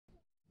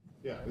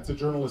Yeah, it's a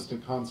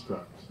journalistic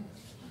construct.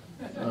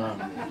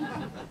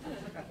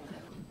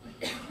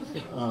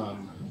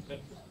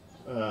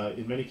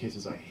 In many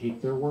cases, I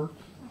hate their work.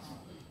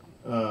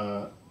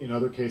 In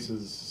other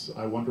cases,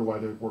 I wonder why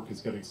their work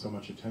is getting so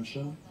much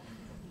attention.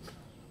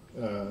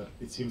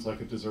 It seems like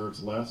it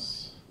deserves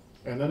less.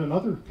 And then in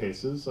other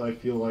cases, I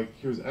feel like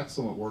here's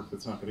excellent work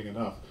that's not getting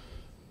enough,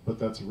 but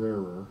that's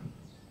rarer.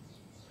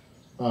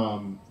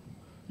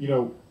 You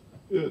know,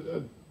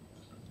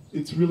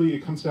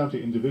 it comes down to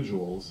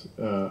individuals.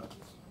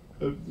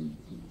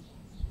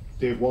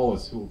 Dave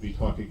Wallace, who will be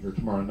talking here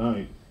tomorrow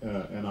night,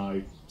 and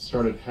I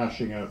started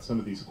hashing out some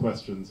of these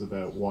questions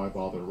about why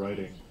bother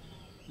writing.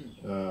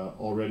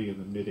 Already in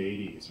the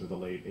mid-'80s or the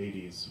late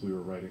 '80s, we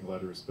were writing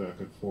letters back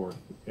and forth.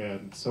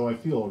 And so I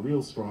feel a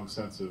real strong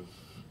sense of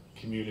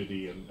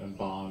community and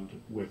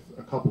bond with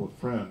a couple of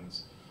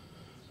friends.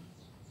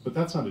 But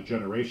that's not a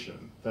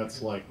generation.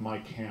 That's like my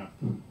camp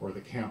or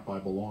the camp I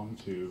belong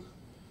to.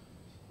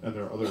 And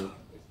there are other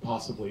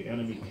possibly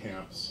enemy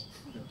camps.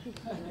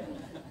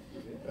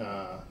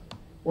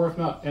 Or if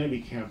not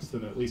enemy camps,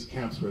 then at least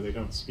camps where they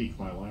don't speak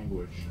my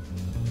language.